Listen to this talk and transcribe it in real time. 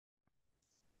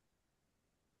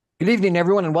Good evening,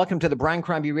 everyone, and welcome to the Brian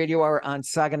Crombie Radio Hour on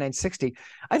Saga 960.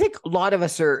 I think a lot of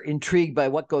us are intrigued by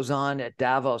what goes on at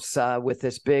Davos with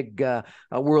this big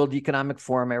World Economic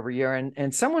Forum every year.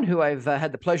 And someone who I've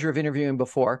had the pleasure of interviewing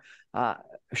before,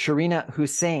 Sherena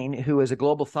Hussain, who is a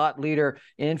global thought leader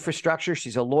in infrastructure.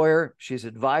 She's a lawyer. She's an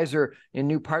advisor in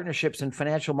new partnerships and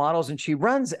financial models, and she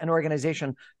runs an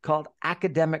organization called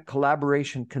Academic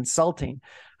Collaboration Consulting.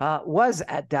 Was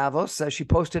at Davos. She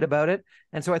posted about it.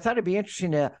 And so I thought it'd be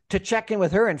interesting to check in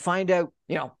with her and find out,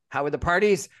 how were the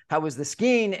parties, how was the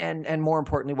skiing, and more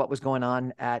importantly, what was going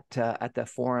on at the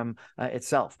forum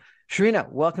itself.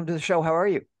 Sherena, welcome to the show. How are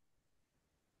you?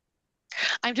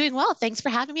 I'm doing well. Thanks for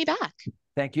having me back.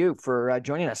 Thank you for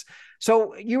joining us.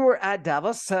 So you were at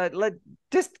Davos.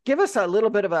 Just give us a little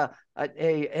bit of an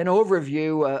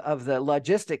overview of the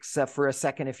logistics for a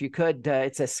second, if you could.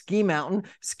 It's a ski mountain,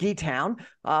 ski town.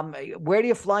 Where do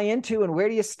you fly into, and where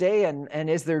do you stay? And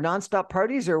is there nonstop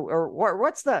parties, or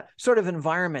what's the sort of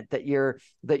environment that you're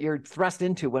thrust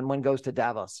into when one goes to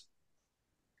Davos?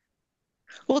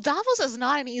 Well, Davos is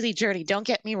not an easy journey, don't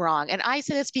get me wrong. And I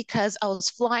say this because I was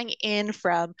flying in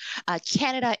from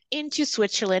Canada into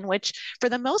Switzerland, which for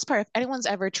the most part, if anyone's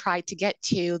ever tried to get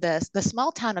to the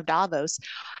small town of Davos,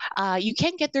 you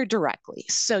can't get there directly.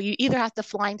 So you either have to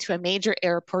fly into a major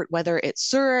airport, whether it's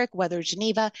Zurich, whether it's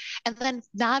Geneva, and then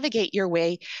navigate your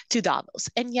way to Davos.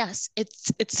 And yes,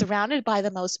 it's surrounded by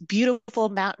the most beautiful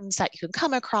mountains that you can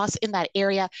come across in that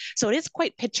area. So it is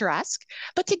quite picturesque,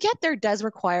 but to get there does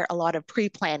require a lot of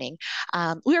pre-planning.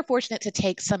 We were fortunate to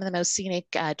take some of the most scenic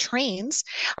trains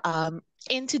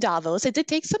into Davos. It did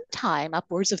take some time,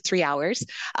 upwards of 3 hours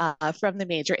from the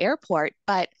major airport,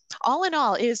 but all in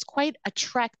all, it is quite a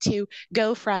trek to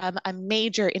go from a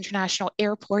major international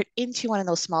airport into one of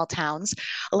those small towns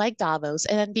like Davos,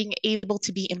 and then being able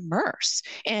to be immersed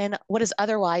in what is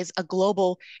otherwise a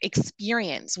global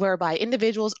experience, whereby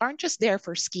individuals aren't just there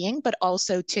for skiing, but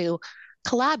also to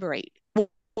collaborate,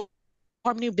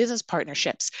 form new business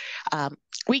partnerships,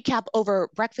 recap over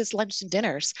breakfast, lunch, and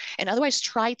dinners, and otherwise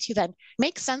try to then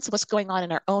make sense of what's going on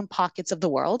in our own pockets of the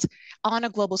world on a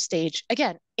global stage,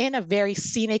 again, in a very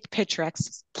scenic,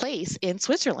 picturesque place in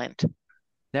Switzerland.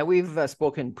 Now, we've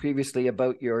spoken previously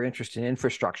about your interest in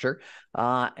infrastructure,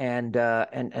 and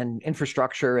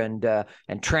infrastructure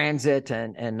and transit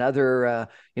and other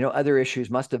other issues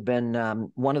must have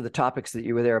been one of the topics that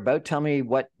you were there about. Tell me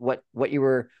what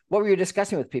were you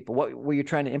discussing with people? What were you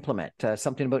trying to implement?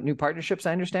 Something about new partnerships,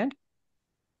 I understand.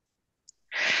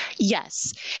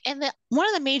 Yes. And one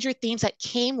of the major themes that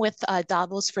came with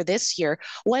Davos for this year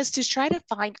was to try to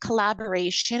find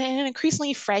collaboration in an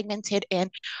increasingly fragmented and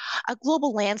a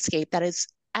global landscape that is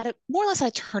at more or less at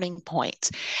a turning point.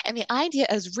 And the idea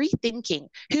is rethinking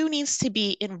who needs to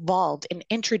be involved in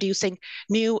introducing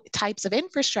new types of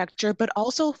infrastructure, but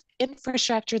also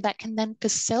infrastructure that can then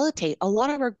facilitate a lot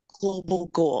of our global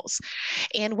goals.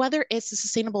 And whether it's the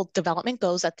sustainable development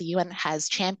goals that the UN has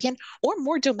championed, or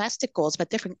more domestic goals that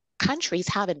different countries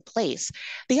have in place,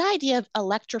 the idea of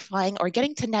electrifying or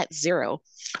getting to net zero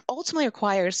ultimately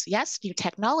requires, yes, new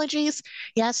technologies,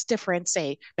 yes, different,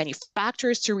 say,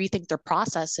 manufacturers to rethink their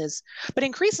processes, but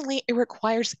increasingly it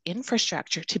requires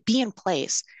infrastructure to be in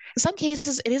place. In some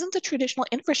cases, it isn't the traditional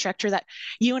infrastructure that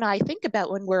you and I think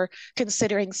about when we're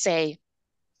considering, say,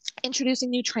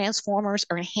 introducing new transformers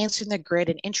or enhancing the grid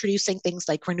and introducing things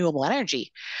like renewable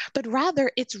energy, but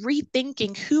rather it's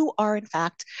rethinking who are in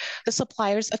fact the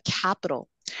suppliers of capital,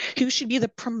 who should be the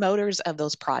promoters of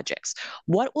those projects,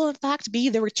 what will in fact be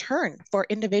the return for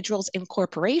individuals and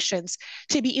corporations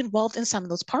to be involved in some of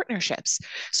those partnerships.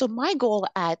 So my goal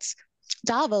at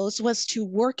Davos was to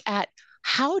work at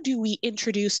how do we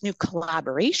introduce new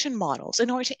collaboration models in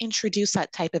order to introduce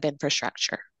that type of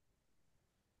infrastructure.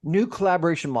 New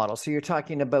collaboration models. So you're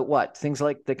talking about what? Things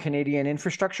like the Canadian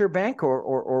Infrastructure Bank,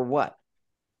 or what?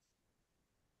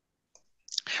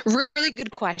 Really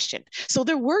good question. So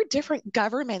there were different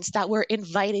governments that were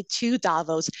invited to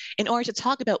Davos in order to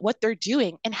talk about what they're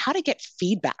doing and how to get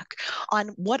feedback on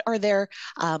what are their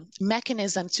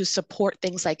mechanisms to support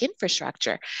things like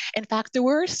infrastructure. In fact, there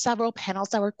were several panels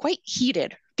that were quite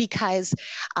heated because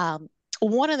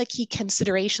one of the key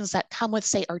considerations that come with,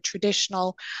 say, our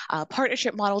traditional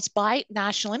partnership models by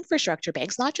national infrastructure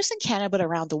banks, not just in Canada, but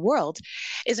around the world,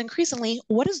 is increasingly,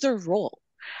 what is their role?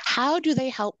 How do they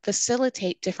help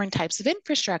facilitate different types of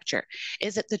infrastructure?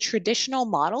 Is it the traditional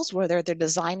models where they're the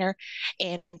designer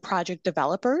and project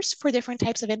developers for different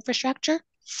types of infrastructure?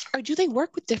 Or do they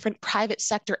work with different private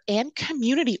sector and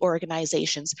community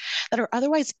organizations that are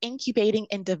otherwise incubating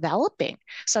and developing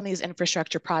some of these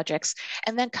infrastructure projects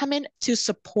and then come in to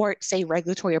support, say,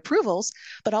 regulatory approvals,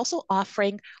 but also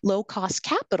offering low cost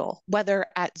capital, whether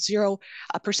at 0%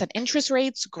 interest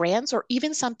rates, grants, or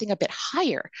even something a bit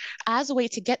higher as a way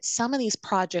to get some of these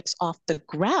projects off the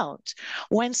ground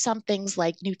when some things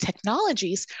like new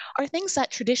technologies are things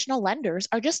that traditional lenders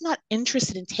are just not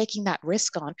interested in taking that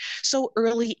risk on so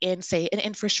early in, say, an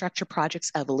infrastructure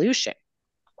project's evolution.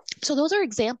 So those are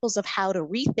examples of how to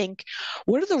rethink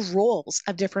what are the roles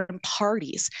of different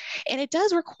parties. And it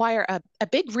does require a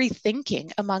big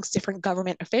rethinking amongst different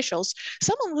government officials,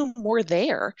 some of whom were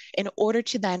there in order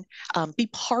to then be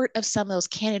part of some of those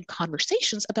candid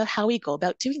conversations about how we go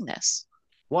about doing this.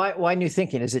 Why new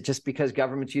thinking? Is it just because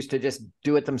governments used to just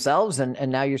do it themselves,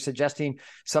 and now you're suggesting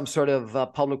some sort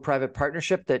of public-private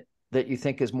partnership that you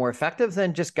think is more effective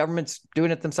than just governments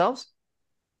doing it themselves?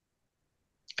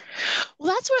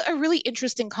 Well, that's a really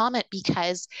interesting comment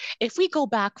because if we go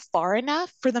back far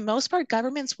enough, for the most part,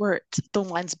 governments were the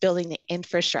ones building the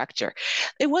infrastructure.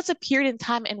 It was a period in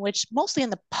time in which, mostly in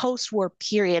the post-war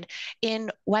period, in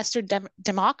Western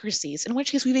democracies, in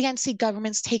which case we began to see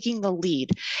governments taking the lead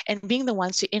and being the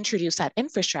ones to introduce that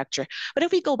infrastructure. But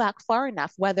if we go back far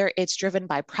enough, whether it's driven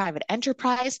by private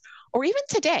enterprise or even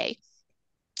today,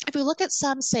 if we look at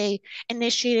some, say,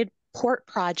 initiated port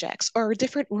projects or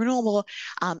different renewable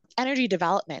energy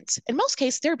developments, in most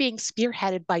cases, they're being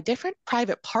spearheaded by different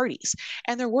private parties,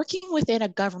 and they're working within a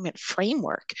government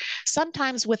framework,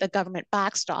 sometimes with a government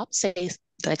backstop, say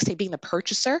being the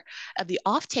purchaser of the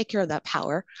off-taker of that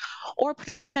power, or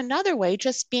another way,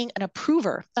 just being an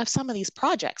approver of some of these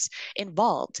projects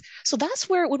involved. So that's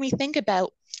where, when we think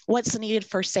about what's needed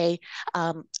for, say,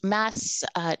 mass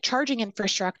charging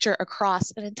infrastructure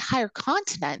across an entire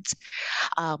continent,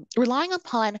 relying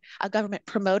upon a government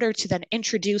promoter to then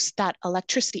introduce that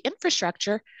electricity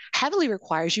infrastructure heavily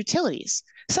requires utilities,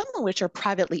 some of which are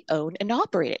privately owned and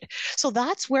operated. So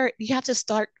that's where you have to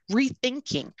start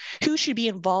rethinking who should be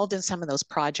involved in some of those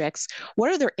projects,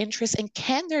 what are their interests, and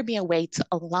can there be a way to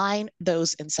align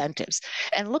those incentives?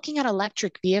 And looking at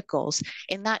electric vehicles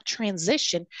in that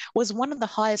transition was one of the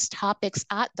hottest topics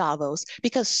at Davos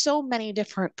because so many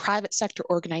different private sector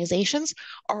organizations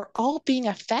are all being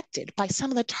affected by some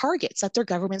of the targets that their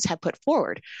governments have put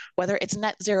forward, whether it's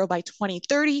net zero by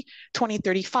 2030,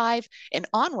 2035, and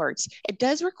onwards. It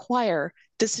does require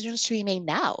decisions to be made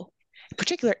now,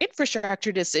 particular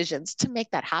infrastructure decisions to make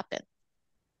that happen.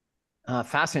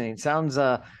 Fascinating. Sounds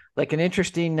like an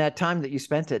interesting time that you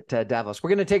spent at Davos. We're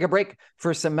going to take a break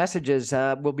for some messages.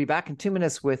 We'll be back in 2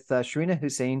 minutes with Sherena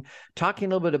Hussain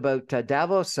talking a little bit about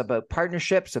Davos, about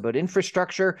partnerships, about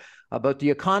infrastructure, about the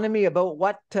economy, about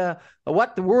what the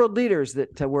world leaders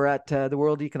that were at the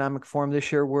World Economic Forum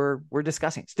this year were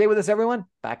discussing. Stay with us, everyone.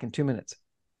 Back in 2 minutes.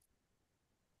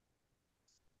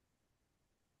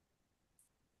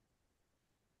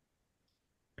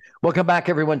 Welcome back,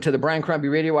 everyone, to the Brian Crombie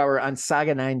Radio Hour on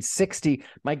Saga 960.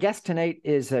 My guest tonight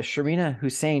is Sherena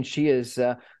Hussain. She is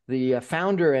the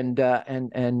founder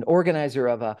and organizer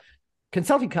of a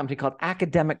consulting company called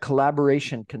Academic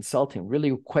Collaboration Consulting.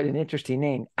 Really quite an interesting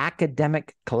name,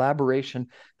 Academic Collaboration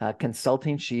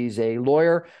Consulting. She's a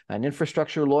lawyer, an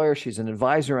infrastructure lawyer. She's an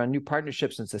advisor on new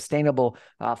partnerships and sustainable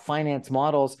finance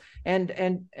models. And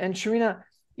Sherena,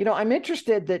 I'm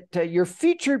interested that your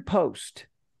featured post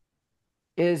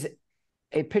is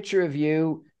a picture of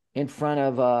you in front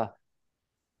of a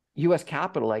U.S.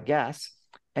 Capitol, I guess,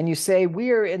 and you say,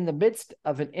 we are in the midst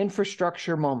of an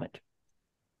infrastructure moment.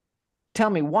 Tell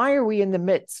me, why are we in the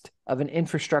midst of an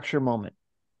infrastructure moment?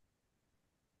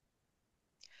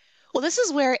 Well, this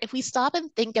is where, if we stop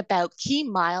and think about key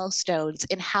milestones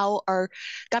in how our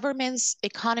governments,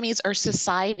 economies, our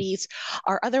societies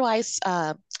are otherwise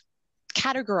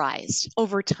categorized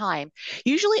over time.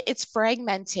 Usually it's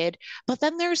fragmented, but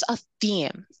then there's a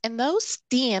theme. And those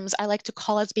themes I like to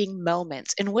call as being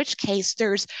moments, in which case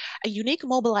there's a unique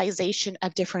mobilization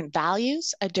of different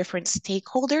values, of different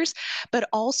stakeholders, but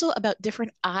also about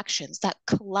different actions that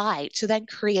collide to then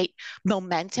create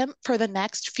momentum for the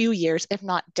next few years, if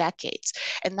not decades.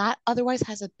 And that otherwise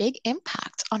has a big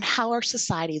impact on how our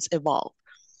societies evolve.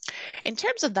 In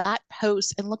terms of that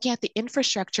post and looking at the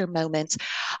infrastructure moments,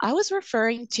 I was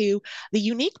referring to the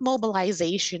unique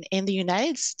mobilization in the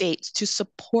United States to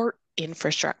support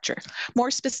infrastructure.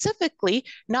 More specifically,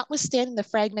 notwithstanding the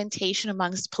fragmentation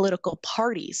amongst political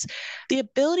parties, the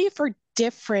ability for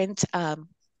different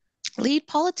lead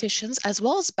politicians as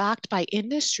well as backed by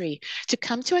industry to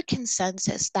come to a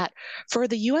consensus that for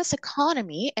the US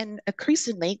economy and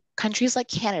increasingly countries like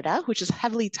Canada, which is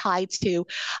heavily tied to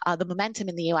the momentum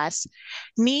in the US,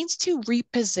 needs to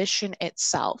reposition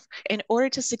itself in order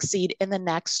to succeed in the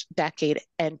next decade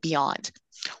and beyond.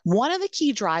 One of the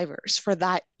key drivers for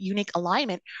that unique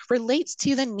alignment relates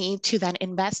to the need to then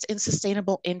invest in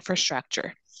sustainable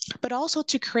infrastructure, but also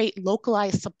to create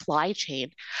localized supply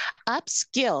chain,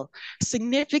 upskill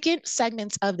significant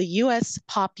segments of the US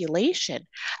population,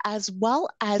 as well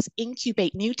as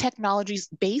incubate new technologies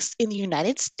based in the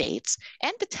United States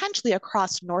and potentially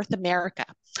across North America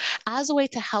as a way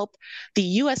to help the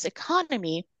US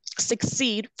economy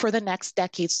succeed for the next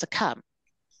decades to come.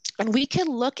 And we can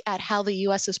look at how the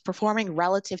US is performing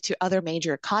relative to other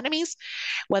major economies,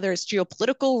 whether it's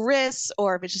geopolitical risks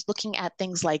or if it's just looking at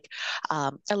things like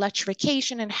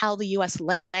electrification and how the US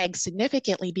lags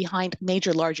significantly behind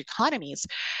major large economies.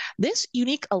 This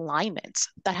unique alignment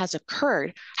that has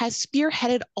occurred has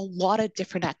spearheaded a lot of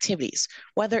different activities,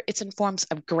 whether it's in forms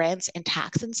of grants and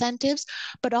tax incentives,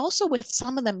 but also with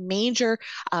some of the major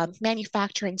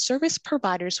manufacturing service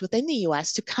providers within the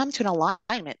US to come to an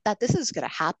alignment that this is going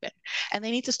to happen and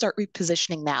they need to start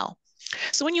repositioning now.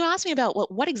 So when you ask me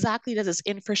about what exactly does this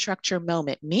infrastructure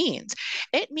moment means,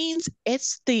 it means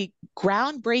it's the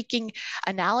groundbreaking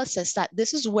analysis that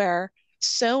this is where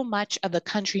so much of the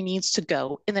country needs to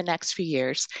go in the next few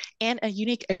years, and a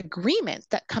unique agreement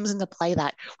that comes into play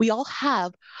that we all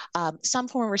have some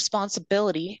form of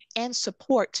responsibility and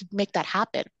support to make that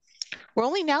happen. We're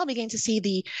only now beginning to see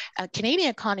the Canadian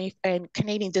economy and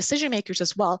Canadian decision makers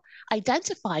as well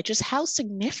identify just how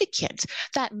significant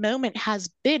that moment has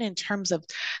been in terms of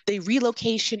the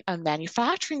relocation of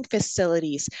manufacturing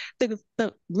facilities, the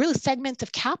real segment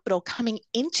of capital coming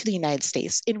into the United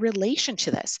States in relation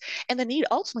to this, and the need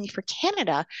ultimately for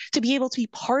Canada to be able to be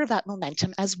part of that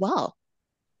momentum as well.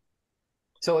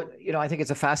 So, I think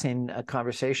it's a fascinating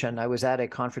conversation. I was at a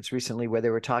conference recently where they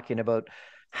were talking about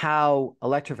how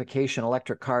electrification,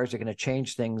 electric cars are going to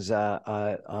change things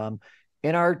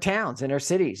in our towns, in our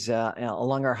cities,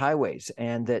 along our highways,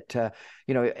 and that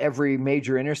every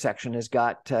major intersection has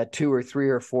got 2 or 3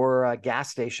 or 4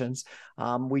 gas stations.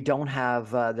 We don't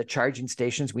have the charging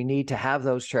stations. We need to have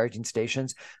those charging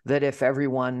stations. That if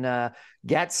everyone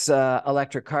gets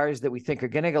electric cars that we think are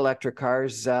getting electric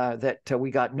cars, that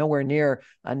we got nowhere near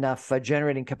enough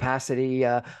generating capacity,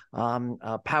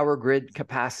 power grid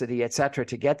capacity, et cetera,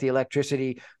 to get the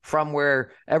electricity from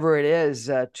wherever it is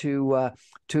to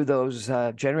those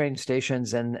generating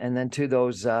stations and then to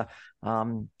those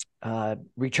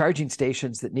recharging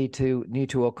stations that need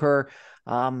to occur,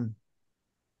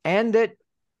 and that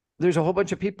there's a whole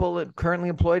bunch of people currently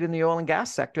employed in the oil and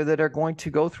gas sector that are going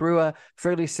to go through a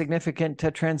fairly significant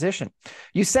transition.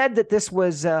 You said that this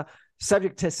was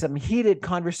subject to some heated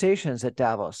conversations at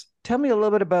Davos. Tell me a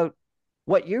little bit about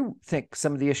what you think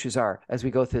some of the issues are as we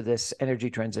go through this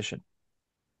energy transition.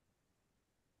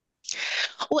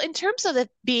 Well, in terms of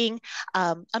it being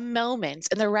a moment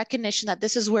and the recognition that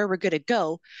this is where we're going to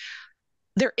go,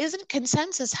 there isn't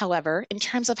consensus, however, in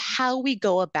terms of how we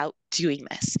go about doing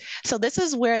this. So this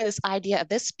is where this idea of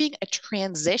this being a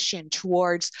transition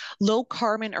towards low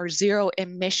carbon or zero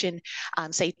emission,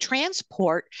 say,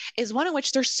 transport is one in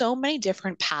which there's so many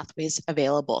different pathways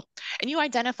available. And you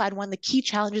identified one of the key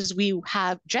challenges we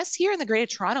have just here in the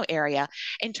Greater Toronto area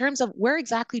in terms of where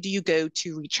exactly do you go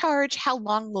to recharge? How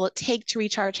long will it take to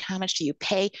recharge? How much do you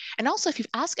pay? And also, if you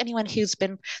ask anyone who's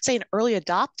been, say, an early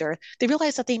adopter, they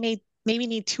realize that they maybe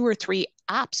need 2 or 3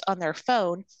 apps on their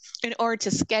phone in order to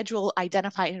schedule,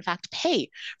 identify, and in fact, pay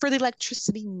for the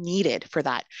electricity needed for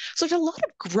that. So there's a lot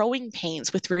of growing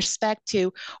pains with respect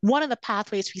to one of the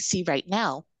pathways we see right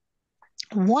now.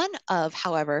 One of,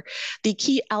 however, the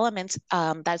key elements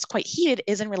that's quite heated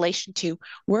is in relation to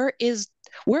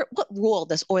what role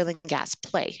does oil and gas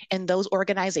play and those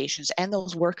organizations and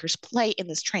those workers play in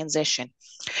this transition.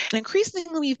 And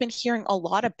increasingly, we've been hearing a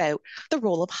lot about the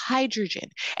role of hydrogen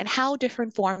and how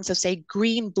different forms of, say,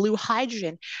 green, blue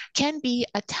hydrogen can be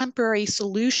a temporary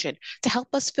solution to help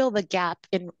us fill the gap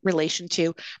in relation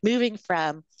to moving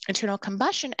from internal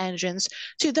combustion engines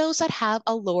to those that have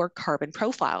a lower carbon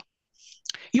profile.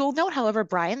 You'll note, however,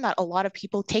 Brian, that a lot of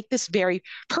people take this very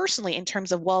personally in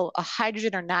terms of, well, a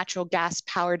hydrogen or natural gas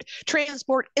powered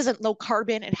transport isn't low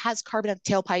carbon, it has carbon at the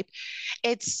tailpipe.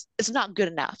 It's not good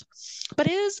enough. But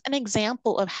it is an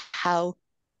example of how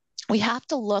we have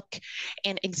to look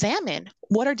and examine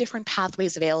what are different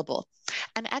pathways available.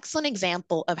 An excellent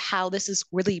example of how this is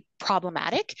really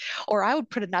problematic, or I would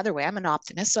put it another way, I'm an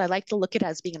optimist, so I like to look at it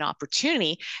as being an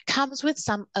opportunity, comes with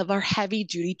some of our heavy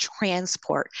duty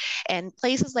transport. And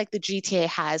places like the GTA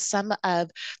has some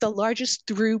of the largest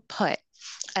throughput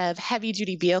of heavy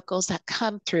duty vehicles that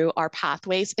come through our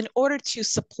pathways in order to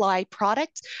supply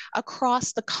product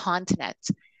across the continent,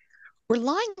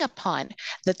 relying upon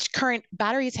the current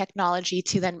battery technology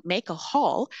to then make a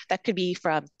haul that could be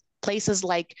from places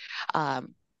like,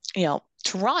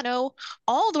 Toronto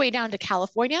all the way down to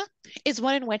California, is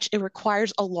one in which it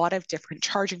requires a lot of different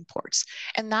charging ports.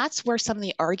 And that's where some of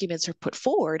the arguments are put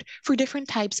forward for different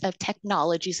types of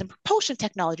technologies and propulsion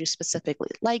technologies specifically,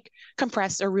 like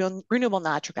compressed or renewable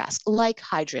natural gas, like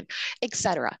hydrogen,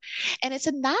 etc. And it's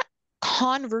in that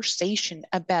conversation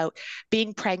about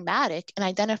being pragmatic and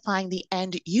identifying the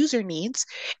end user needs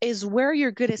is where you're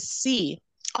going to see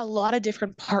a lot of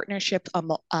different partnership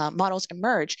models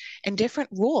emerge and different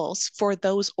roles for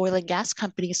those oil and gas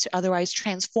companies to otherwise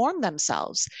transform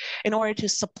themselves in order to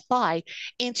supply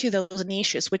into those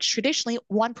niches, which traditionally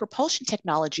one propulsion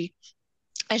technology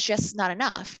is just not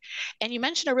enough. And you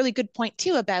mentioned a really good point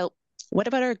too about what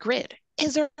about our grid?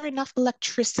 Is there enough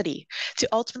electricity to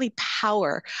ultimately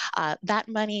power that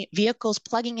many vehicles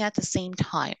plugging in at the same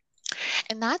time?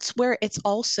 And that's where it's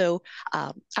also,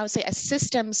 I would say, a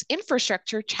systems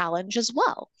infrastructure challenge as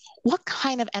well. What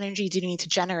kind of energy do you need to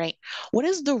generate? What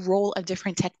is the role of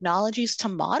different technologies to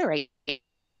moderate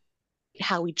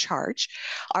how we charge?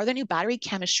 Are there new battery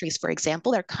chemistries, for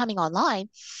example, that are coming online,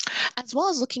 as well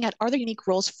as looking at are there unique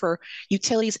roles for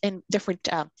utilities in different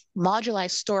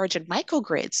modularized storage and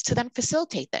microgrids to then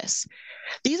facilitate this?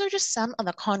 These are just some of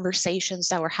the conversations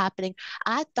that were happening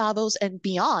at Davos and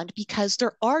beyond, because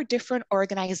there are different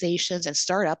organizations and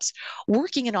startups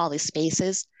working in all these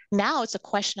spaces. Now it's a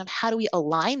question of how do we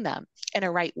align them in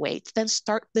a right way to then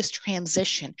start this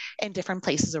transition in different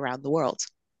places around the world.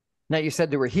 Now, you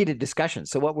said there were heated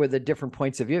discussions. So what were the different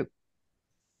points of view?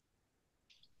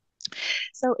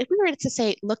 So if we were to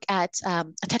say, look at a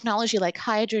technology like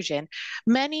hydrogen,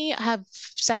 many have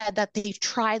said that they've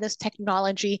tried this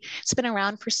technology. It's been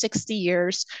around for 60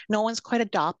 years. No one's quite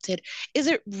adopted. Is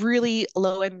it really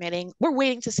low emitting? We're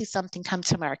waiting to see something come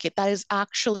to market that is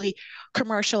actually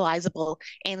commercializable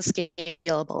and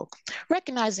scalable.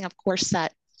 Recognizing, of course,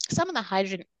 that some of the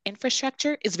hydrogen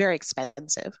infrastructure is very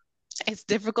expensive. It's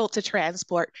difficult to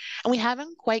transport, and we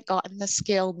haven't quite gotten the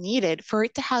scale needed for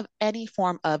it to have any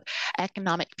form of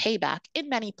economic payback in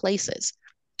many places.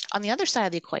 On the other side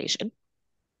of the equation,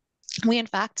 we in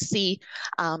fact see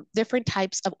different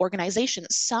types of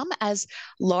organizations, some as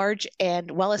large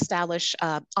and well-established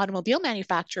automobile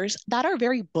manufacturers that are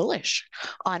very bullish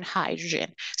on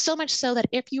hydrogen. So much so that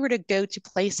if you were to go to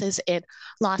places in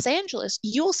Los Angeles,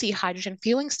 you'll see hydrogen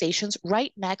fueling stations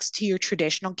right next to your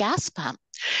traditional gas pump.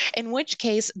 In which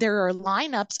case, there are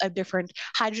lineups of different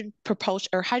hydrogen propulsion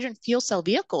or hydrogen fuel cell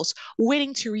vehicles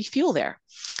waiting to refuel there.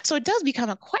 So it does become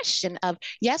a question of,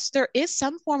 yes, there is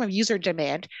some form of user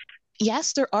demand.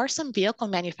 Yes, there are some vehicle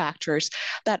manufacturers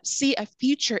that see a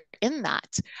future in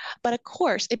that. But of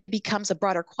course, it becomes a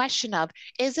broader question of,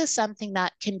 is this something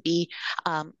that can be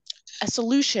a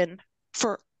solution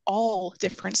for all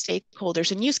different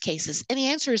stakeholders and use cases? And the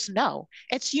answer is no.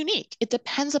 It's unique. It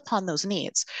depends upon those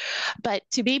needs. But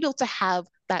to be able to have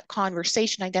that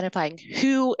conversation identifying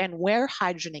who and where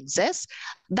hydrogen exists,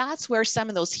 that's where some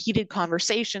of those heated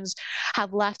conversations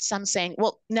have left some saying,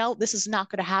 well, no, this is not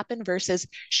going to happen, versus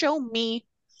show me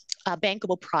a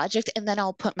bankable project and then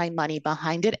I'll put my money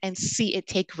behind it and see it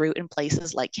take root in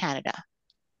places like Canada.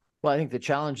 Well, I think the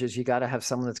challenge is you got to have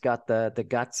someone that's got the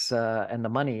guts and the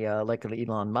money, like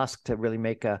Elon Musk, to really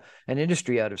make an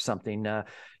industry out of something.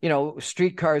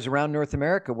 Streetcars around North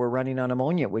America were running on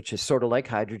ammonia, which is sort of like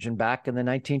hydrogen back in the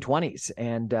 1920s.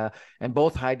 And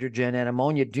both hydrogen and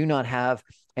ammonia do not have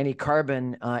any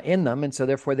carbon in them, and so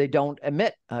therefore they don't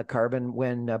emit carbon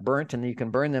when burnt, and you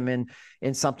can burn them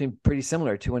in something pretty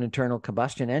similar to an internal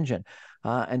combustion engine.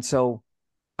 And so,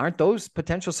 aren't those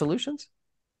potential solutions?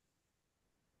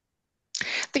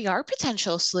 They are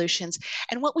potential solutions.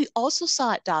 And what we also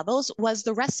saw at Davos was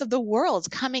the rest of the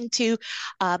world coming to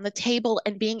the table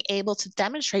and being able to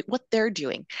demonstrate what they're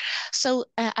doing. So,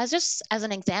 as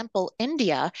an example,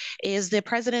 India is the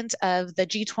president of the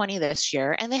G20 this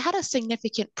year, and they had a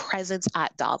significant presence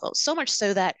at Davos, so much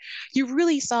so that you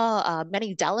really saw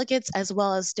many delegates as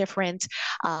well as different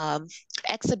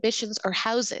exhibitions or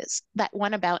houses that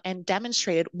went about and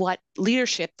demonstrated what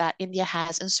leadership that India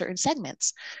has in certain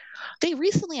segments. They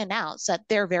recently announced that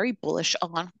they're very bullish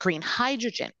on green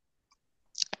hydrogen.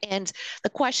 And the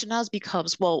question now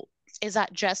becomes, well, is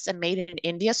that just a made in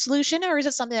India solution, or is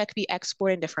it something that could be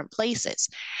exported in different places?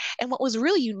 And what was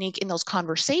really unique in those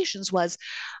conversations was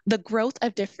the growth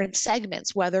of different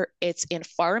segments, whether it's in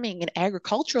farming and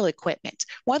agricultural equipment,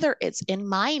 whether it's in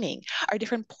mining or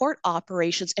different port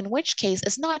operations, in which case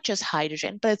it's not just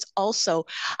hydrogen, but it's also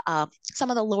some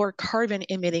of the lower carbon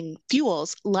emitting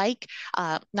fuels like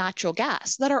natural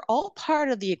gas that are all part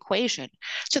of the equation.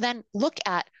 To then look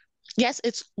at, yes,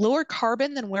 it's lower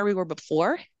carbon than where we were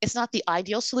before. It's not the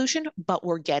ideal solution, but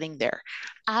we're getting there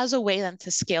as a way then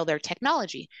to scale their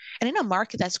technology. And in a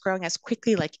market that's growing as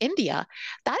quickly like India,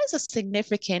 that is a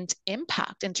significant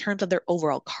impact in terms of their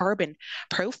overall carbon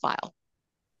profile.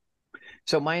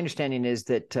 So my understanding is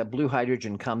that blue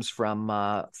hydrogen comes from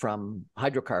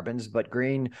hydrocarbons, but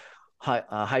green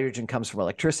hydrogen comes from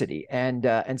electricity,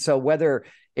 and so whether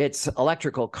it's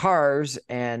electrical cars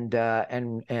and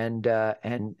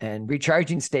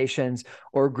recharging stations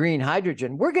or green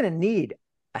hydrogen, we're going to need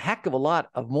a heck of a lot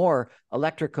of more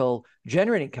electrical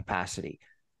generating capacity.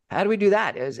 How do we do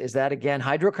that? Is that again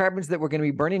hydrocarbons that we're going to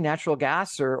be burning, natural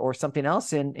gas or something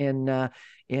else in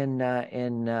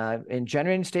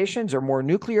generating stations, or more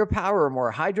nuclear power, or more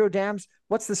hydro dams?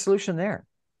 What's the solution there?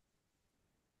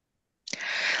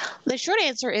 The short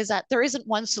answer is that there isn't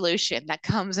one solution that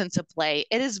comes into play.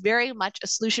 It is very much a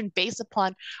solution based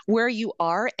upon where you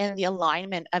are and the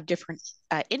alignment of different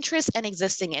interests and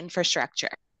existing infrastructure.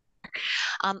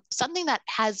 Something that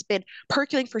has been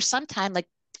percolating for some time, like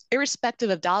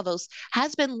irrespective of Davos,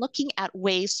 has been looking at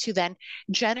ways to then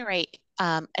generate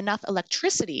enough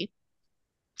electricity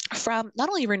from not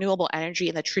only renewable energy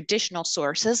and the traditional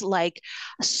sources like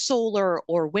solar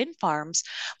or wind farms,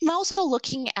 but also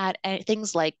looking at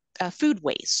things like food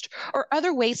waste or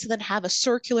other ways to then have a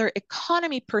circular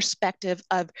economy perspective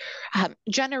of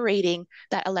generating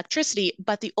that electricity,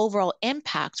 but the overall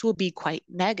impact will be quite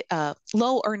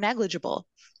low or negligible.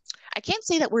 I can't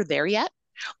say that we're there yet,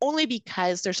 only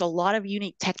because there's a lot of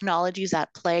unique technologies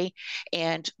at play,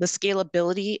 and the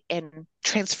scalability and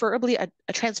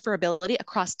transferability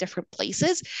across different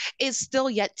places is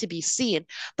still yet to be seen.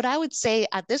 But I would say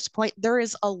at this point, there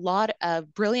is a lot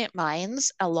of brilliant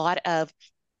minds, a lot of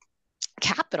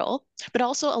capital, but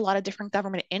also a lot of different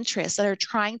government interests that are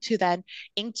trying to then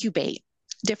incubate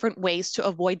different ways to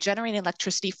avoid generating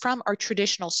electricity from our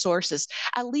traditional sources,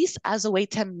 at least as a way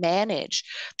to manage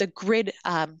the grid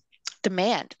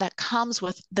demand that comes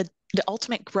with the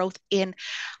ultimate growth in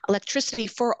electricity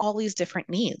for all these different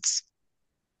needs.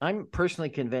 I'm personally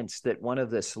convinced that one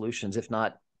of the solutions, if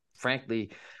not,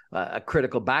 frankly, a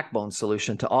critical backbone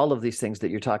solution to all of these things that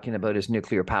you're talking about, is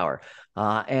nuclear power.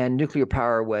 And nuclear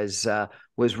power was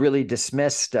really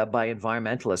dismissed by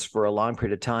environmentalists for a long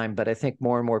period of time. But I think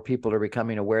more and more people are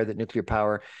becoming aware that nuclear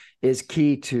power is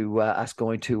key to us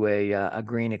going to a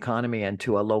green economy and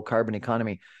to a low carbon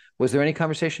economy. Was there any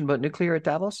conversation about nuclear at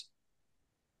Davos?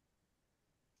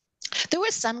 There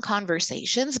was some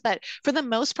conversations, but for the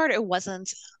most part, it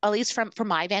wasn't, at least from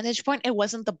my vantage point, it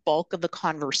wasn't the bulk of the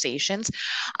conversations.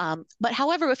 But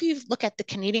however, if you look at the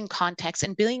Canadian context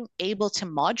and being able to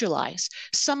modularize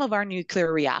some of our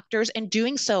nuclear reactors and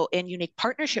doing so in unique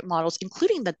partnership models,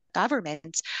 including the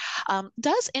government,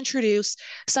 does introduce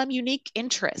some unique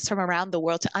interests from around the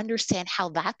world to understand how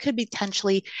that could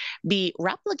potentially be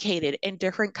replicated in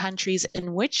different countries,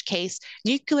 in which case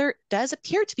nuclear does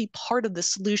appear to be part of the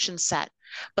solution set,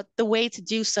 but the way to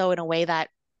do so in a way that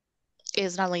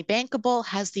is not only bankable,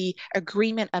 has the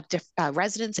agreement of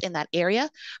residents in that area,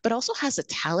 but also has a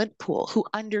talent pool who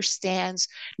understands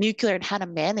nuclear and how to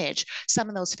manage some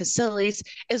of those facilities,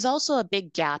 is also a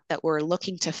big gap that we're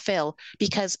looking to fill,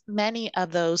 because many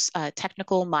of those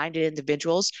technical minded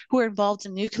individuals who are involved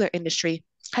in the nuclear industry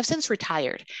have since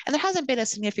retired. And there hasn't been a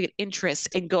significant interest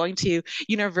in going to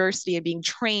university and being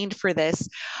trained for this,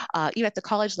 even at the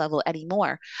college level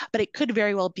anymore. But it could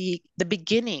very well be the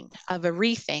beginning of a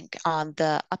rethink on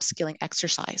the upskilling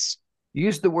exercise. You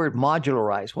used the word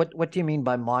modularize. What do you mean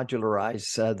by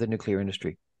modularize the nuclear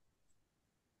industry?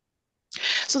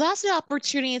 So that's the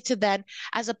opportunity to then,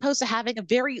 as opposed to having a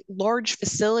very large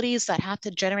facilities that have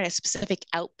to generate a specific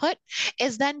output,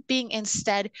 is then being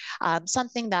instead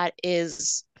something that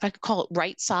is, if I could call it,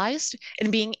 right-sized, and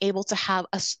being able to have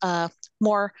a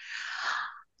more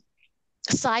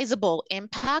sizable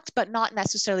impact, but not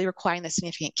necessarily requiring the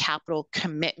significant capital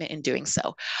commitment in doing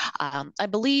so. I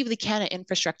believe the Canada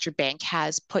Infrastructure Bank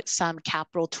has put some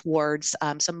capital towards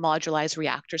some modularized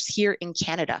reactors here in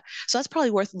Canada. So that's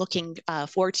probably worth looking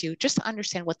forward to, just to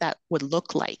understand what that would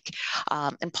look like,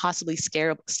 and possibly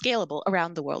scalable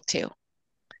around the world too.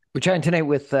 We're chatting tonight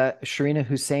with Sherena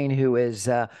Hussain, who is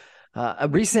a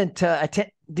recent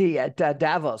Dee at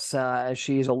Davos.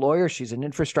 She's a lawyer. She's an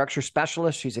infrastructure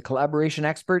specialist. She's a collaboration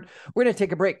expert. We're going to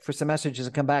take a break for some messages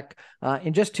and come back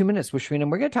in just 2 minutes with Sherena.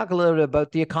 And we're going to talk a little bit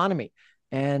about the economy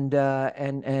and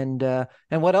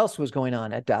what else was going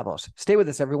on at Davos. Stay with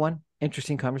us, everyone.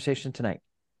 Interesting conversation tonight.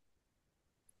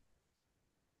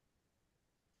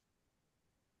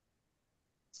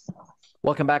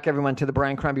 Welcome back, everyone, to the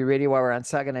Brian Crombie Radio Hour on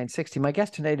Saga 960. My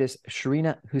guest tonight is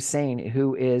Sherena Hussain,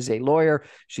 who is a lawyer.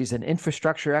 She's an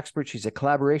infrastructure expert. She's a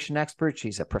collaboration expert.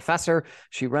 She's a professor.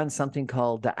 She runs something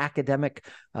called Academic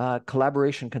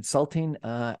Collaboration Consulting,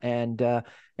 and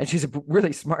she's a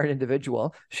really smart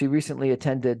individual. She recently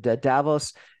attended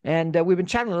Davos, and we've been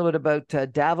chatting a little bit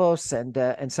about Davos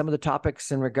and some of the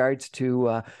topics in regards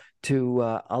to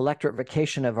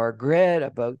electrification of our grid,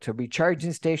 about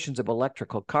recharging stations, of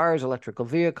electrical cars, electrical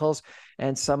vehicles,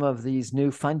 and some of these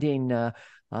new funding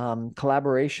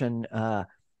collaboration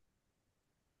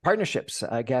partnerships,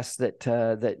 I guess, that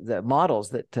the models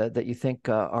that you think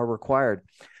are required.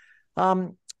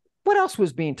 What else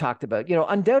was being talked about?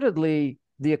 Undoubtedly,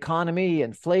 the economy,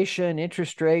 inflation,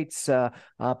 interest rates,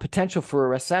 potential for a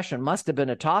recession must have been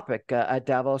a topic at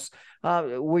Davos.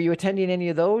 Were you attending any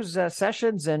of those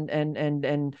sessions?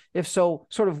 And if so,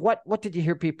 sort of what did you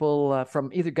hear people from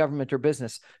either government or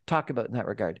business talk about in that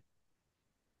regard?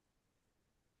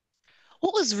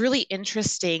 What was really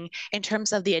interesting in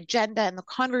terms of the agenda and the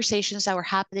conversations that were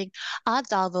happening at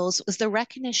Davos was the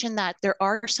recognition that there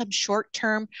are some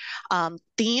short-term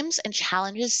themes and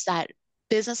challenges that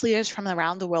business leaders from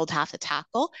around the world have to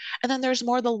tackle. And then there's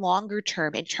more the longer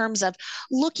term in terms of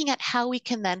looking at how we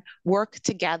can then work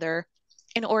together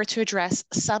in order to address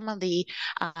some of the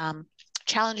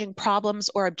challenging problems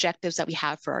or objectives that we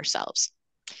have for ourselves.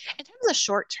 In terms of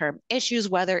short-term issues,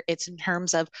 whether it's in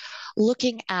terms of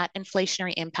looking at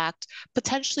inflationary impact,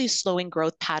 potentially slowing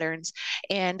growth patterns,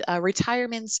 and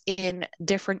retirements in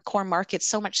different core markets,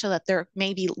 so much so that there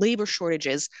may be labor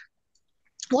shortages,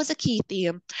 was a key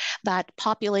theme that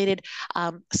populated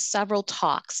several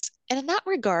talks. And in that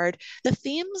regard, the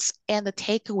themes and the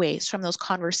takeaways from those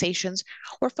conversations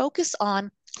were focused on,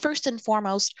 first and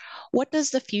foremost, what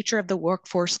does the future of the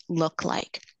workforce look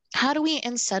like? How do we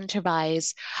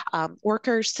incentivize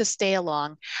workers to stay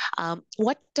along?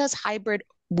 What does hybrid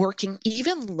working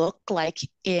even look like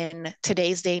in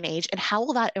today's day and age? And how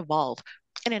will that evolve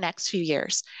in the next few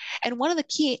years? And one of the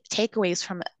key takeaways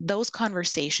from those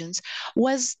conversations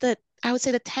was that I would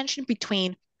say the tension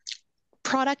between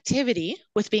productivity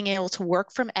with being able to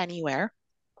work from anywhere,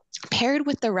 paired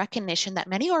with the recognition that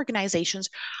many organizations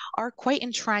are quite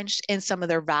entrenched in some of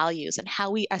their values and how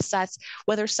we assess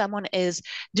whether someone is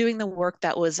doing the work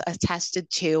that was attested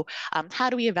to. How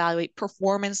do we evaluate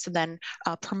performance to then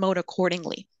promote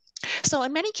accordingly? So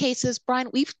in many cases, Brian,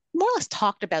 we've more or less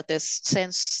talked about this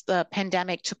since the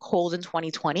pandemic took hold in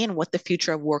 2020 and what the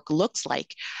future of work looks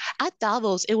like. At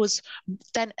Davos, it was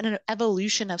then an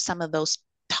evolution of some of those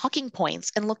talking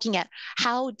points and looking at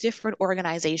how different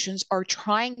organizations are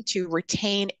trying to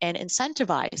retain and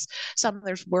incentivize some of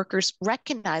their workers,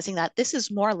 recognizing that this is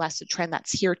more or less a trend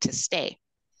that's here to stay.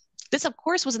 This, of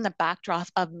course, was in the backdrop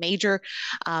of major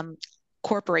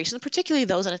corporations, particularly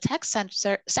those in the tech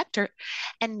sector,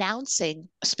 announcing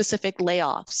specific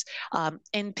layoffs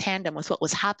in tandem with what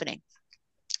was happening.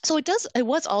 So it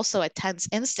was also a tense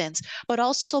instance, but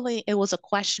also it was a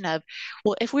question of,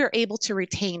 well, if we are able to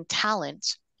retain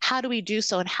talent, how do we do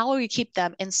so, and how do we keep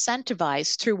them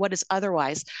incentivized through what is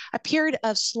otherwise a period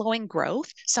of slowing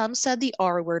growth? Some said the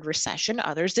R word, recession,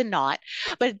 others did not,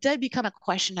 but it did become a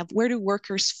question of where do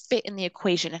workers fit in the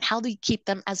equation and how do you keep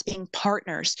them as being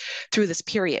partners through this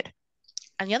period?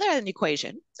 On the other end of the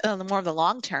equation, the more of the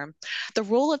long term, the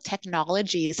role of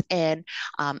technologies and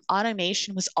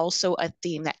automation was also a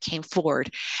theme that came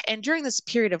forward. And during this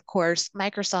period, of course,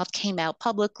 Microsoft came out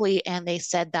publicly and they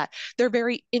said that they're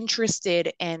very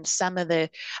interested in some of the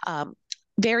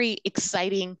very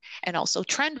exciting and also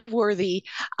trend-worthy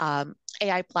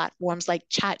AI platforms like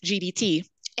ChatGPT,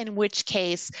 in which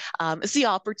case it's the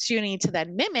opportunity to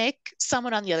then mimic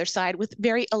someone on the other side with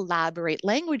very elaborate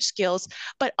language skills,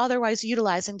 but otherwise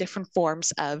utilizing different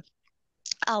forms of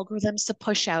algorithms to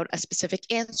push out a specific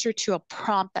answer to a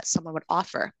prompt that someone would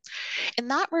offer. In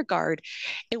that regard,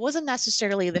 it wasn't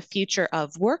necessarily the future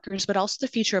of workers, but also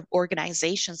the future of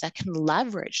organizations that can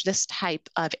leverage this type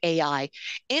of AI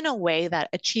in a way that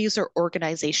achieves their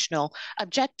organizational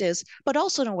objectives, but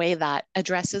also in a way that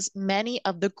addresses many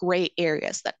of the gray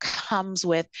areas that comes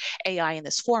with AI in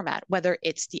this format, whether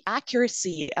it's the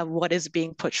accuracy of what is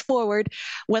being pushed forward,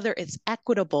 whether it's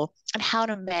equitable, and how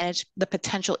to manage the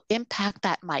potential impact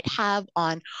that that might have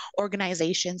on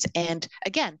organizations and,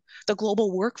 again, the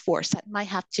global workforce that might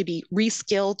have to be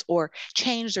reskilled or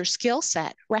change their skill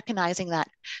set, recognizing that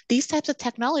these types of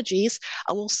technologies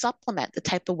will supplement the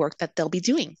type of work that they'll be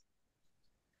doing.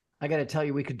 I got to tell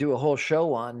you, we could do a whole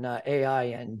show on AI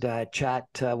and chat,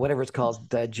 whatever it's called,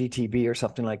 GTB or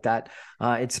something like that.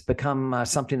 It's become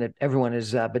something that everyone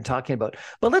has been talking about.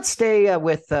 But let's stay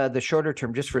with the shorter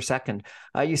term just for a second.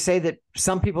 You say that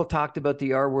some people talked about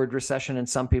the R-word recession and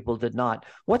some people did not.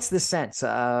 What's the sense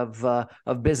of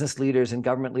business leaders and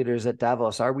government leaders at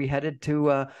Davos? Are we headed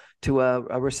to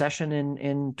a recession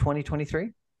in 2023?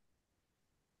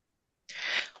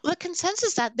 Well, the consensus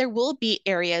is that there will be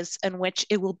areas in which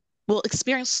it will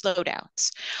experience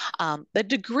slowdowns. The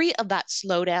degree of that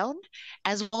slowdown,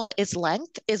 as well as its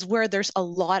length, is where there's a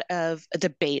lot of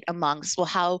debate amongst,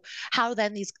 well, how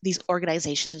then these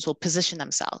organizations will position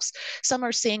themselves. Some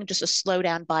are seeing just a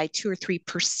slowdown by 2 or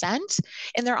 3%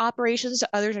 in their operations.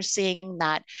 Others are seeing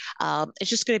that it's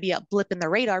just going to be a blip in the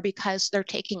radar because they're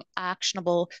taking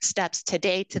actionable steps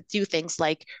today to do things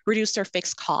like reduce their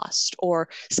fixed cost or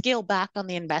scale back on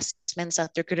the investments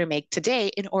that they're going to make today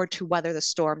in order to weather the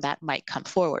storm that might come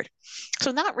forward. So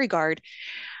in that regard,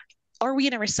 are we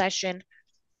in a recession?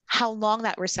 How long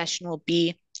that recession will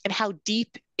be and how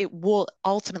deep it will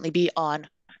ultimately be on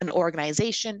an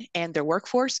organization and their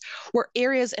workforce were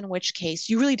areas in which case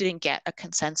you really didn't get a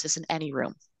consensus in any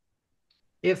room.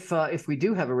 If we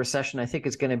do have a recession, I think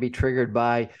it's going to be triggered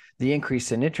by the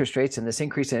increase in interest rates, and this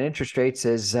increase in interest rates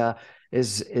is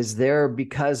there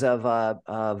because of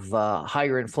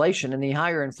higher inflation, and the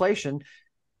higher inflation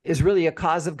is really a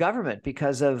cause of government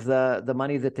because of the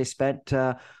money that they spent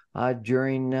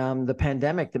during the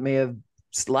pandemic that may have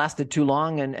lasted too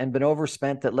long and been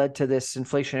overspent that led to this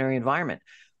inflationary environment.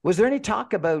 Was there any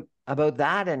talk about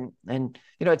that? And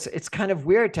you know, it's kind of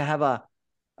weird to have a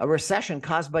recession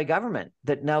caused by government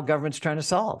that now government's trying to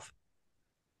solve.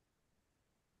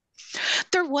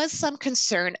 There was some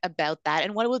concern about that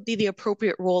and what would be the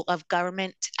appropriate role of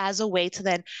government as a way to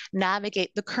then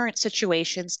navigate the current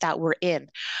situations that we're in.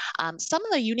 Some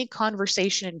of the unique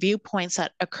conversation and viewpoints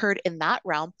that occurred in that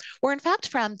realm were in fact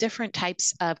from different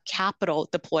types of capital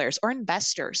deployers or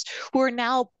investors who are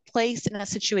now placed in a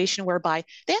situation whereby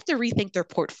they have to rethink their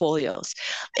portfolios.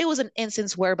 It was an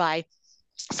instance whereby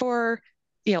for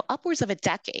upwards of a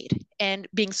decade and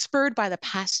being spurred by the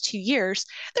past 2 years,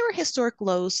 there were historic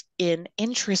lows in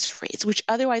interest rates, which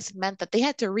otherwise meant that they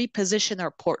had to reposition their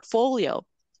portfolio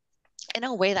in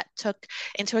a way that took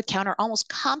into account or almost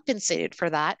compensated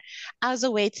for that as a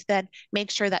way to then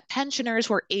make sure that pensioners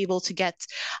were able to get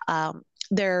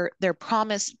their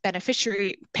promised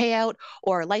beneficiary payout,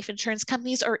 or life insurance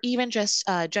companies, or even just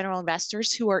general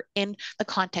investors who are in the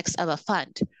context of a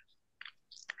fund.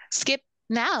 Skip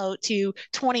now to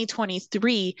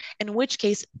 2023, in which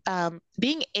case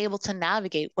being able to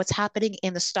navigate what's happening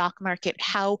in the stock market,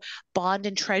 how bond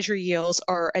and treasury yields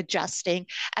are adjusting,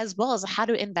 as well as how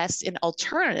to invest in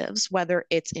alternatives, whether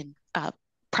it's in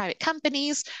private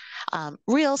companies,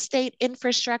 real estate,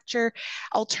 infrastructure,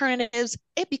 alternatives,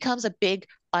 it becomes a big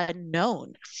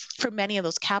unknown for many of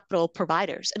those capital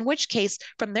providers, in which case,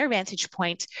 from their vantage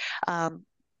point,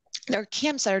 there are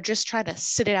camps that are just trying to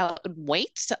sit it out and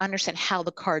wait to understand how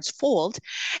the cards fold.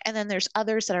 And then there's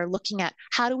others that are looking at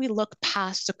how do we look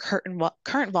past the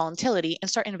current volatility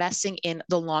and start investing in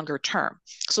the longer term.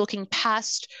 So looking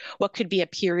past what could be a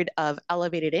period of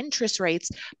elevated interest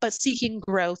rates, but seeking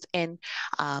growth in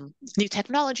new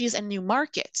technologies and new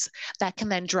markets that can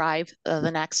then drive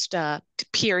the next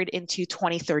period into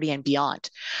 2030 and beyond.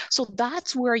 So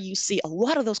that's where you see a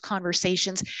lot of those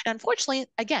conversations. And unfortunately,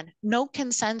 again, no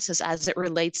consensus as it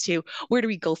relates to where do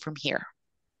we go from here.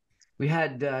 We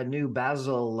had new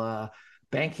Basel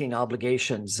banking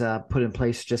obligations put in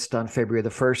place just on February the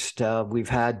 1st. We've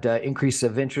had increase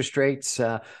of interest rates,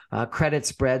 credit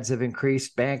spreads have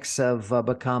increased, banks have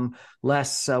become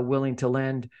less willing to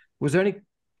lend. Was there any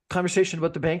conversation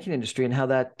about the banking industry and how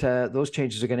that those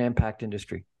changes are going to impact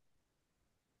industry?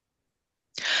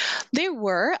 There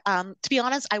were, to be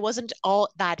honest, I wasn't all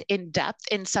that in depth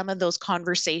in some of those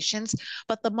conversations,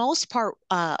 but the most part,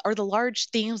 or the large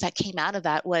themes that came out of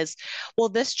that was, well,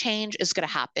 this change is going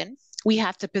to happen. We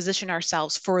have to position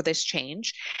ourselves for this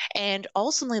change. And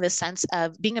ultimately, the sense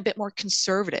of being a bit more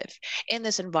conservative in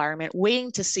this environment,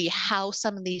 waiting to see how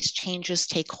some of these changes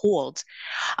take hold.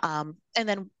 And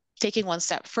then taking one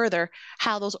step further,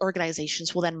 how those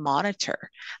organizations will then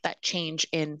monitor that change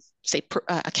in, say,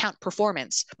 account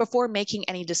performance before making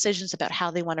any decisions about how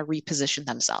they want to reposition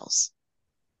themselves.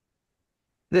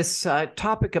 This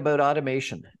topic about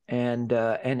automation and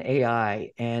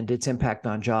AI and its impact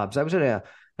on jobs. I was at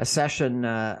a session,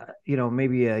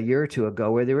 maybe a year or two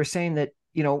ago, where they were saying that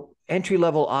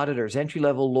entry-level auditors,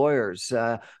 entry-level lawyers,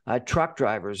 truck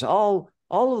drivers, all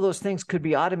of those things could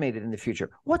be automated in the future.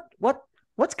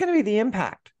 What's going to be the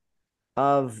impact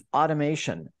of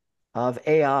automation, of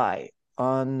AI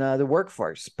on the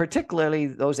workforce, particularly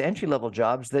those entry-level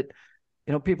jobs that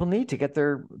people need to get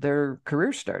their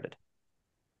career started?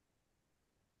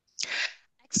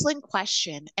 Excellent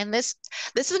question. And this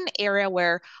is an area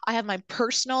where I have my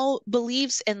personal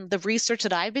beliefs in the research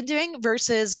that I've been doing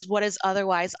versus what is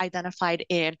otherwise identified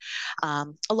in a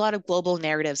lot of global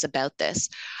narratives about this.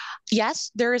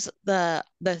 Yes, there is the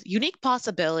unique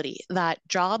possibility that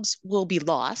jobs will be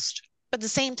lost, but at the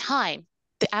same time,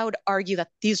 I would argue that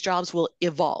these jobs will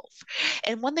evolve.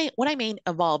 And what I mean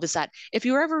evolve is that if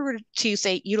you ever were to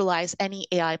say utilize any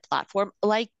AI platform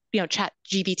like Chat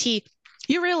GPT,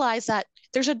 you realize that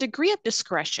there's a degree of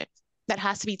discretion that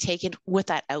has to be taken with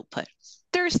that output.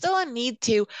 There is still a need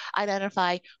to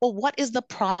identify, well, what is the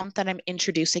prompt that I'm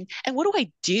introducing and what do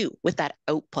I do with that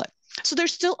output? So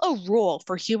there's still a role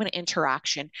for human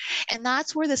interaction. And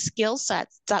that's where the skill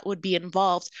sets that would be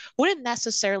involved wouldn't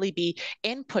necessarily be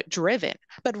input driven,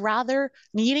 but rather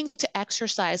needing to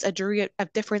exercise a degree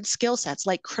of different skill sets